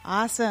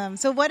Awesome.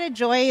 So what a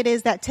joy it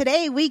is that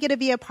today we get to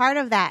be a part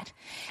of that.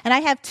 And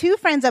I have two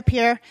friends up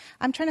here.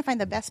 I'm trying to find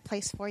the best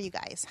place for you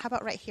guys. How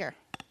about right here?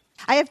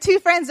 I have two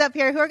friends up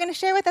here who are going to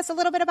share with us a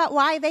little bit about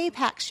why they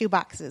pack shoe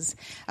boxes.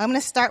 I'm going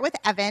to start with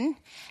Evan.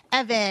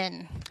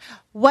 Evan,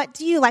 what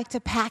do you like to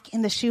pack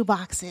in the shoe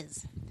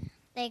boxes?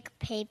 Like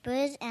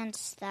papers and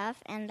stuff,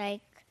 and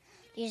like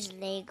these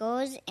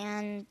Legos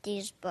and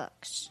these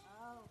books.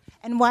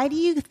 And why do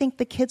you think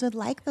the kids would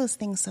like those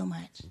things so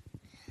much?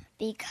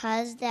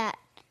 Because that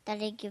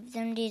I give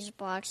them these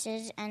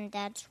boxes, and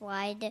that's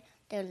why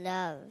they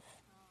love.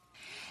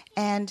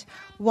 And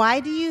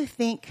why do you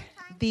think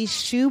these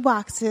shoe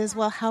boxes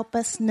will help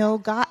us know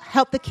God,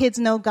 help the kids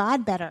know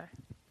God better?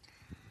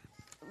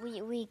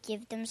 We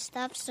give them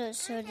stuff so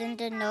then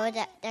they know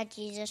that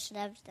Jesus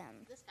loves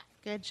them.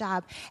 Good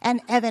job. And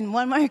Evan,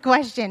 one more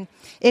question.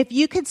 If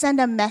you could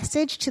send a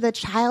message to the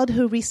child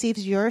who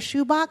receives your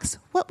shoebox,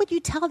 what would you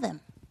tell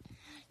them?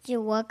 You're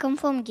welcome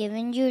for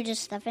giving you the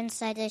stuff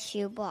inside the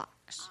shoebox.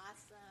 Awesome.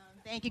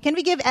 Thank you. Can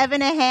we give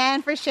Evan a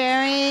hand for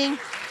sharing?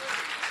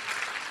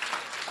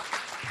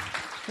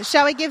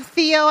 Shall we give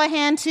Theo a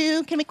hand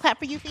too? Can we clap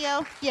for you,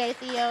 Theo? Yay,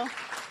 Theo.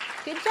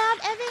 Good job,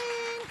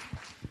 Evan.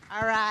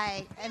 All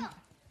right. And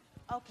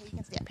okay, you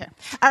can stay up here.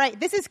 All right,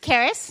 this is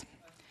Karis.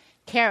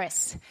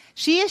 Karis.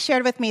 She has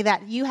shared with me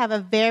that you have a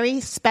very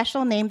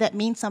special name that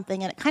means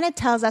something, and it kind of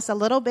tells us a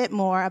little bit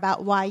more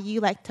about why you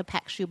like to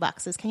pack shoe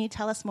boxes. Can you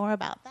tell us more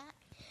about that?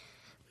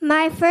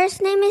 My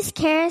first name is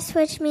Karis,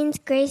 which means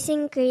grace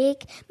in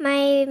Greek.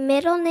 My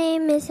middle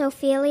name is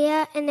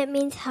Ophelia, and it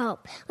means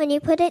help. When you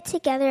put it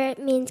together, it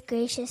means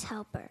gracious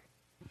helper.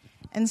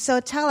 And so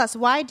tell us,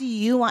 why do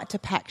you want to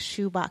pack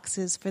shoe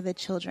boxes for the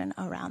children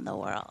around the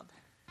world?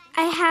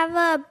 I have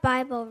a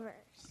Bible verse.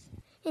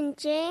 In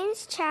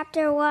James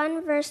chapter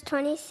 1, verse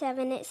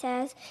 27, it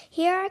says,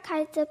 "Here are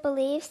kinds of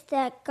beliefs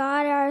that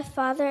God our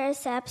Father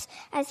accepts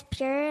as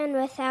pure and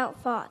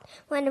without fault,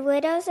 when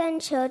widows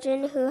and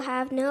children who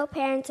have no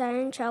parents are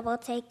in trouble,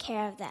 take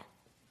care of them."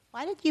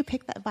 Why did you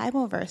pick that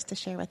Bible verse to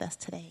share with us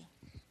today?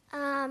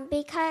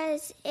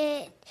 Because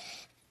it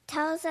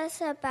tells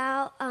us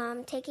about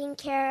taking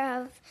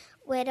care of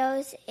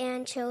widows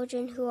and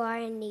children who are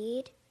in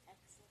need.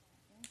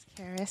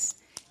 Karis.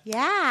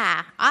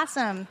 Yeah,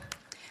 awesome.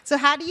 So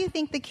how do you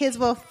think the kids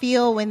will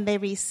feel when they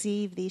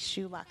receive these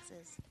shoe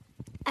boxes?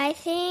 I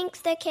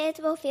think the kids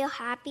will feel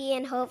happy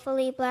and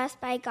hopefully blessed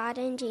by God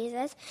and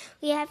Jesus.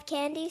 We have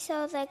candy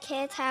so the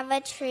kids have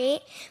a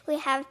treat. We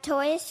have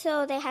toys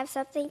so they have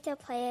something to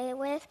play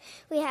with.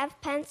 We have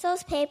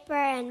pencils, paper,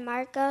 and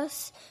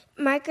markers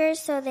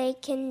so they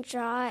can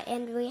draw.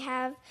 And we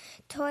have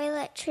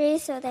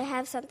toiletries so they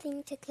have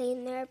something to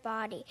clean their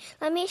body.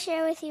 Let me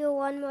share with you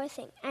one more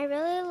thing. I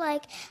really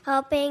like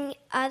helping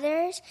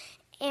others,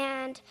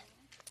 and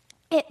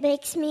it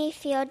makes me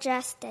feel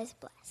just as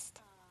blessed.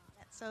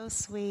 That's so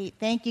sweet.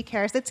 Thank you,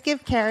 Karis. Let's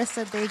give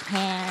Karis a big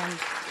hand.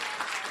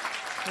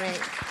 Great.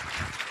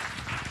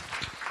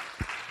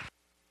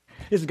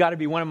 This has got to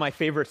be one of my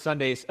favorite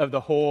Sundays of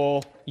the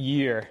whole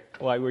year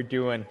while we're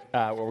doing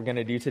what we're going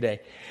to do today.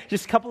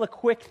 Just a couple of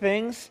quick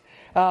things.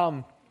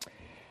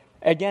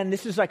 Again,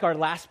 this is like our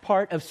last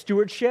part of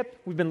stewardship.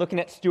 We've been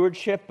looking at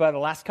stewardship the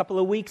last couple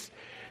of weeks.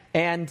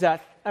 And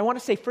I want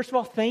to say, first of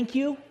all, thank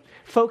you.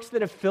 Folks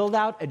that have filled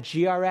out a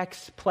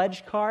GRX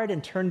pledge card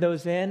and turned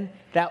those in,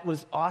 that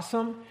was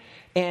awesome.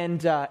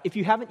 And if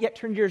you haven't yet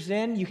turned yours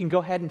in, you can go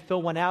ahead and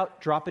fill one out,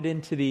 drop it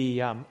into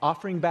the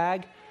offering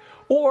bag.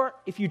 Or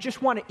if you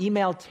just want to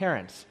email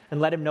Terrence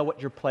and let him know what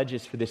your pledge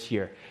is for this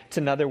year, it's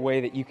another way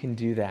that you can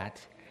do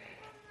that.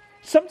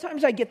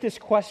 Sometimes I get this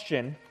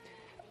question,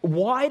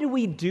 why do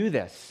we do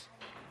this?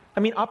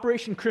 I mean,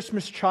 Operation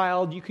Christmas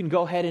Child, you can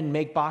go ahead and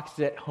make boxes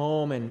at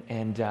home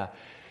and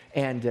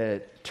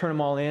turn them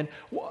all in.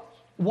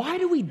 Why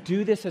do we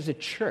do this as a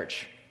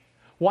church?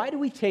 Why do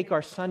we take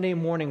our Sunday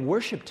morning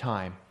worship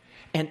time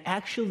and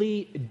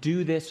actually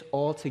do this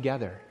all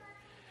together?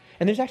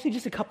 And there's actually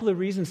just a couple of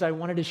reasons I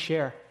wanted to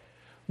share.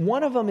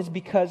 One of them is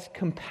because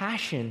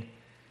compassion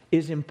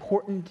is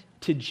important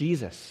to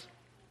Jesus.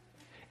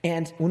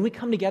 And when we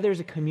come together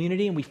as a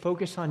community and we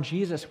focus on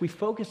Jesus, we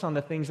focus on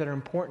the things that are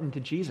important to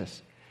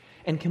Jesus.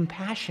 And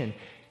compassion,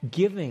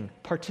 giving,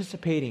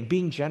 participating,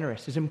 being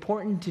generous is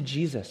important to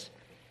Jesus.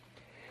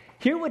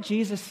 Hear what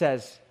Jesus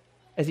says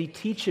as he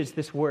teaches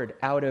this word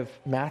out of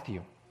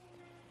Matthew.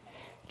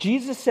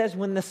 Jesus says,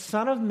 when the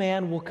Son of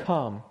Man will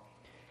come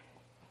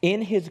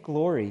in his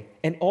glory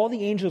and all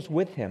the angels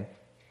with him,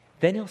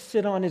 then he'll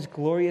sit on his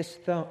glorious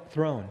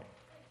throne.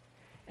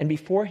 And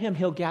before him,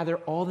 he'll gather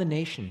all the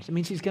nations. It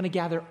means he's going to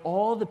gather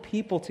all the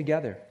people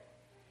together.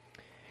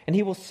 And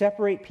he will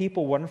separate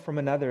people one from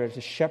another as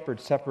a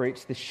shepherd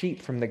separates the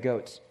sheep from the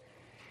goats.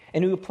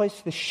 And he will place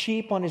the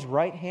sheep on his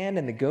right hand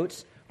and the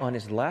goats on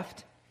his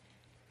left.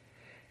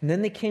 And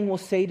then the king will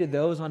say to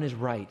those on his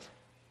right,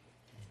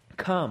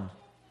 "Come,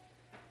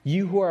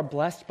 you who are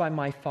blessed by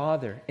my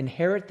Father,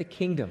 inherit the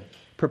kingdom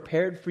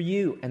prepared for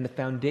you and the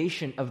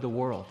foundation of the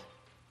world."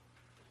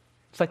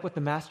 It's like what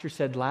the master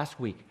said last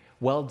week.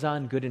 Well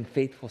done, good and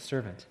faithful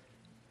servant.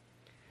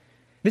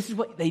 This is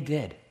what they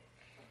did.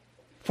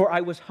 For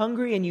I was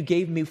hungry and you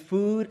gave me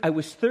food. I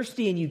was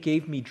thirsty and you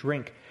gave me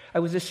drink. I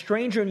was a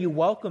stranger and you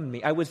welcomed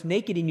me. I was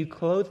naked and you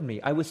clothed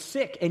me. I was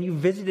sick and you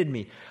visited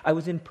me. I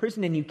was in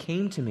prison and you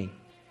came to me.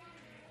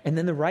 And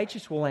then the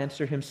righteous will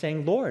answer him,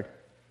 saying, Lord,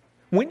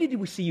 when did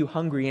we see you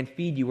hungry and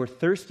feed you, or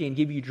thirsty and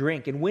give you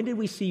drink? And when did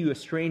we see you a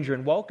stranger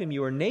and welcome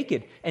you, or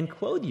naked and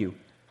clothe you?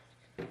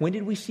 When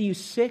did we see you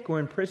sick or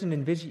in prison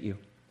and visit you?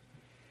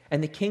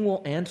 And the king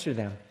will answer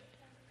them,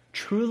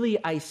 truly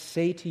I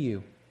say to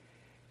you,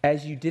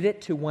 as you did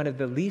it to one of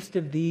the least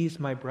of these,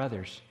 my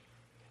brothers,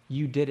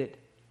 you did it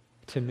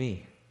to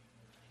me.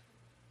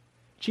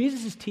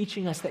 Jesus is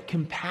teaching us that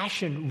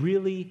compassion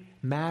really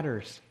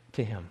matters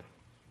to him,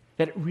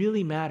 that it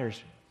really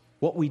matters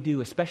what we do,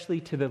 especially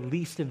to the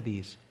least of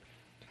these.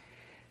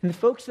 And the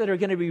folks that are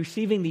going to be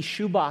receiving these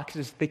shoe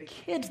boxes, the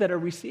kids that are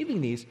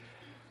receiving these,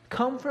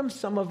 come from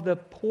some of the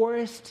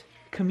poorest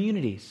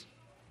communities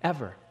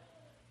ever.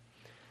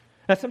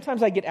 Now,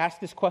 sometimes I get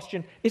asked this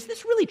question, is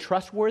this really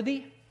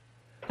trustworthy?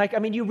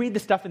 You read the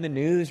stuff in the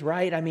news,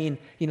 right?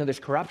 There's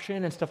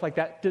corruption and stuff like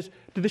that. Do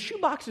the shoe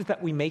boxes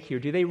that we make here,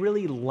 do they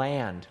really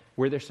land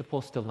where they're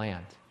supposed to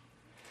land?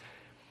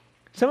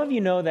 Some of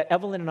you know that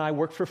Evelyn and I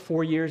worked for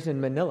 4 years in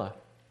Manila,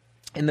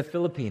 in the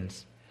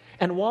Philippines.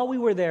 And while we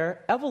were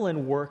there,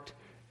 Evelyn worked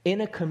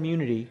in a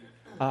community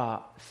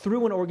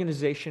through an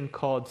organization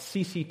called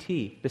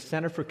CCT, the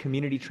Center for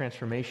Community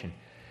Transformation.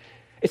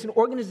 It's an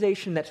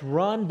organization that's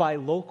run by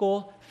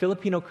local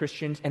Filipino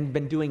Christians and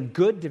been doing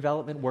good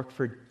development work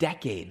for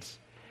decades.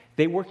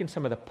 They work in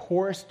some of the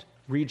poorest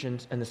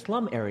regions and the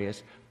slum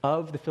areas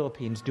of the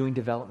Philippines doing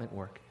development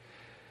work.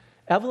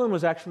 Evelyn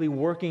was actually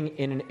working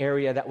in an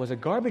area that was a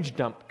garbage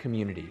dump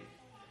community.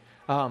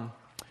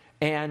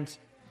 And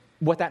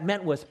what that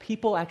meant was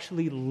people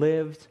actually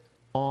lived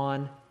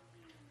on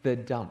the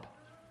dump.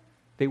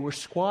 They were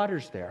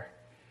squatters there.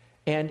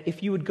 And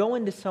if you would go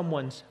into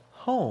someone's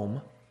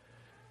home,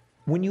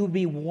 when you would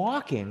be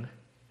walking,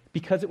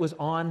 because it was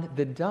on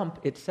the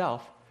dump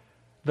itself,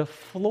 the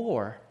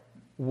floor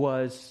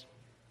was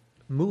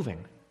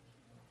moving.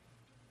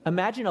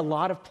 Imagine a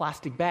lot of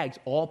plastic bags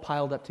all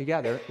piled up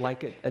together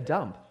like a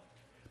dump.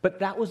 But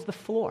that was the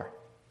floor.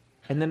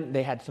 And then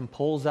they had some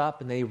poles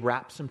up and they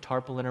wrapped some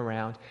tarpaulin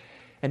around.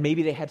 And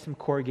maybe they had some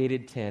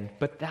corrugated tin,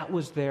 but that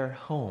was their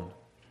home.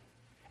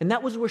 And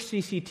that was where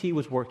CCT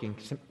was working,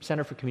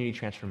 Center for Community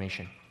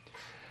Transformation.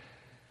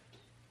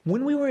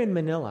 When we were in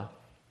Manila,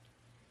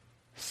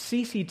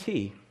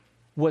 CCT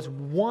was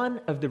one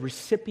of the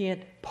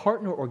recipient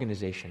partner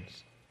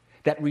organizations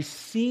that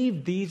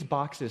received these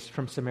boxes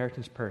from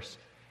Samaritan's Purse,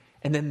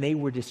 and then they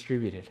were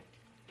distributed.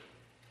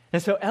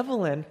 And so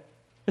Evelyn,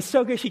 it's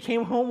so good, she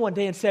came home one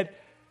day and said,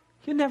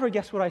 "You'll never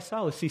guess what I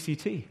saw with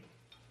CCT.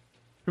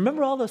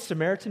 Remember all those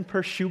Samaritan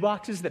Purse shoe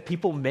boxes that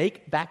people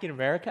make back in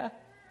America?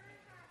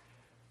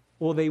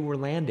 Well, they were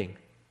landing,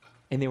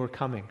 and they were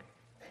coming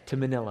to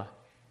Manila,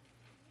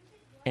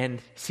 and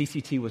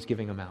CCT was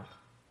giving them out,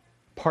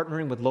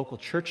 partnering with local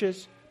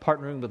churches,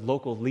 partnering with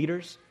local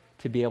leaders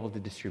to be able to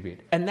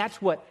distribute. And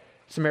that's what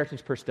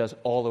Samaritan's Purse does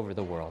all over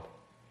the world.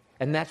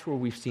 And that's where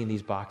we've seen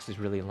these boxes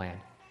really land.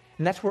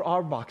 And that's where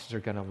our boxes are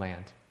going to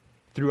land,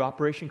 through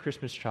Operation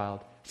Christmas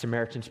Child,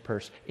 Samaritan's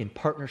Purse, in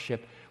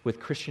partnership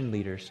with Christian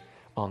leaders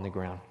on the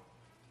ground.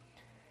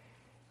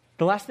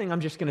 The last thing I'm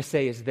just going to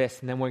say is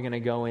this, and then we're going to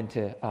go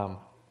into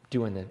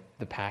doing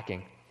the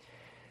packing.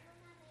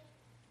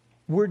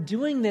 We're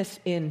doing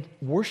this in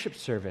worship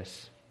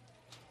service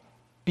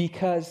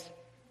because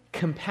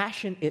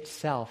compassion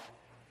itself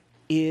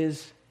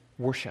is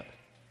worship.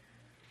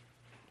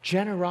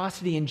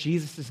 Generosity in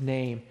Jesus'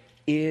 name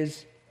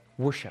is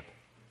worship.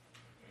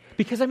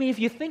 Because, if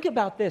you think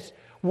about this,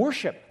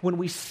 worship, when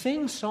we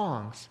sing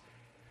songs,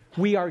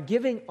 we are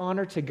giving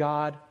honor to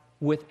God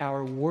with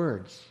our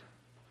words.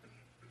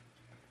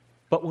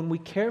 But when we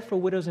care for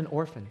widows and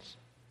orphans,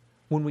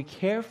 when we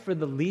care for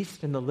the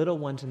least and the little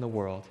ones in the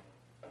world,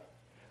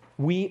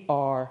 we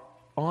are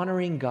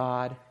honoring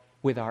God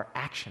with our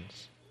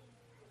actions.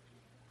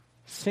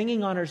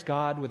 Singing honors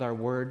God with our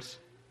words.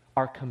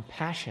 Our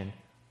compassion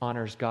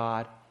honors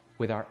God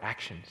with our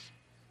actions.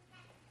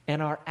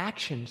 And our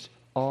actions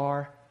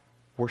are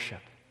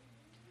worship.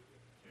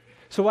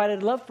 So what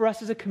I'd love for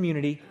us as a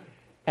community,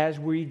 as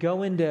we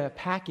go into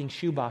packing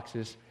shoe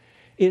boxes,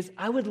 is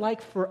I would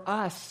like for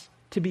us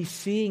to be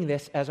seeing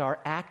this as our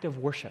act of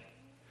worship.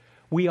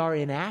 We are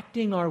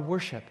enacting our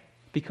worship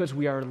because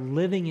we are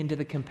living into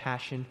the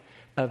compassion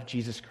of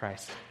Jesus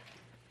Christ.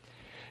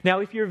 Now,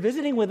 if you're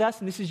visiting with us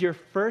and this is your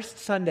first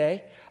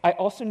Sunday, I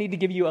also need to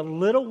give you a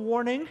little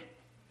warning.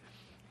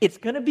 It's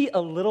going to be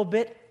a little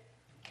bit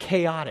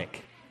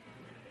chaotic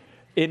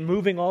in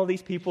moving all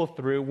these people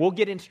through. We'll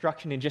get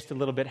instruction in just a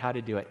little bit how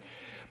to do it.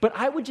 But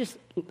I would just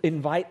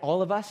invite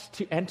all of us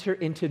to enter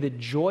into the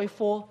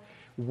joyful,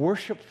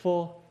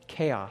 worshipful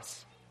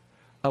chaos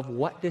of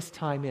what this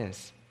time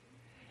is.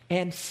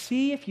 And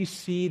see if you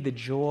see the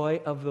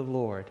joy of the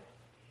Lord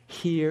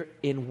here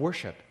in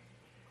worship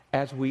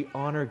as we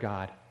honor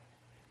God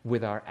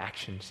with our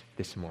actions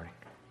this morning.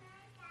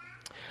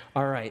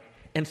 All right.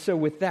 And so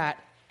with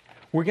that,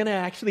 we're going to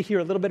actually hear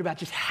a little bit about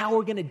just how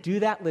we're going to do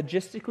that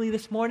logistically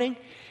this morning.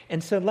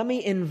 And so let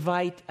me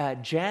invite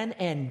Jen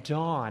and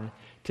Dawn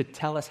to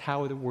tell us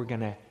how we're going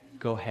to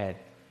go ahead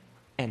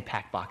and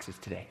pack boxes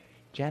today.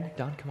 Jen,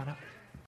 Dawn, come on up.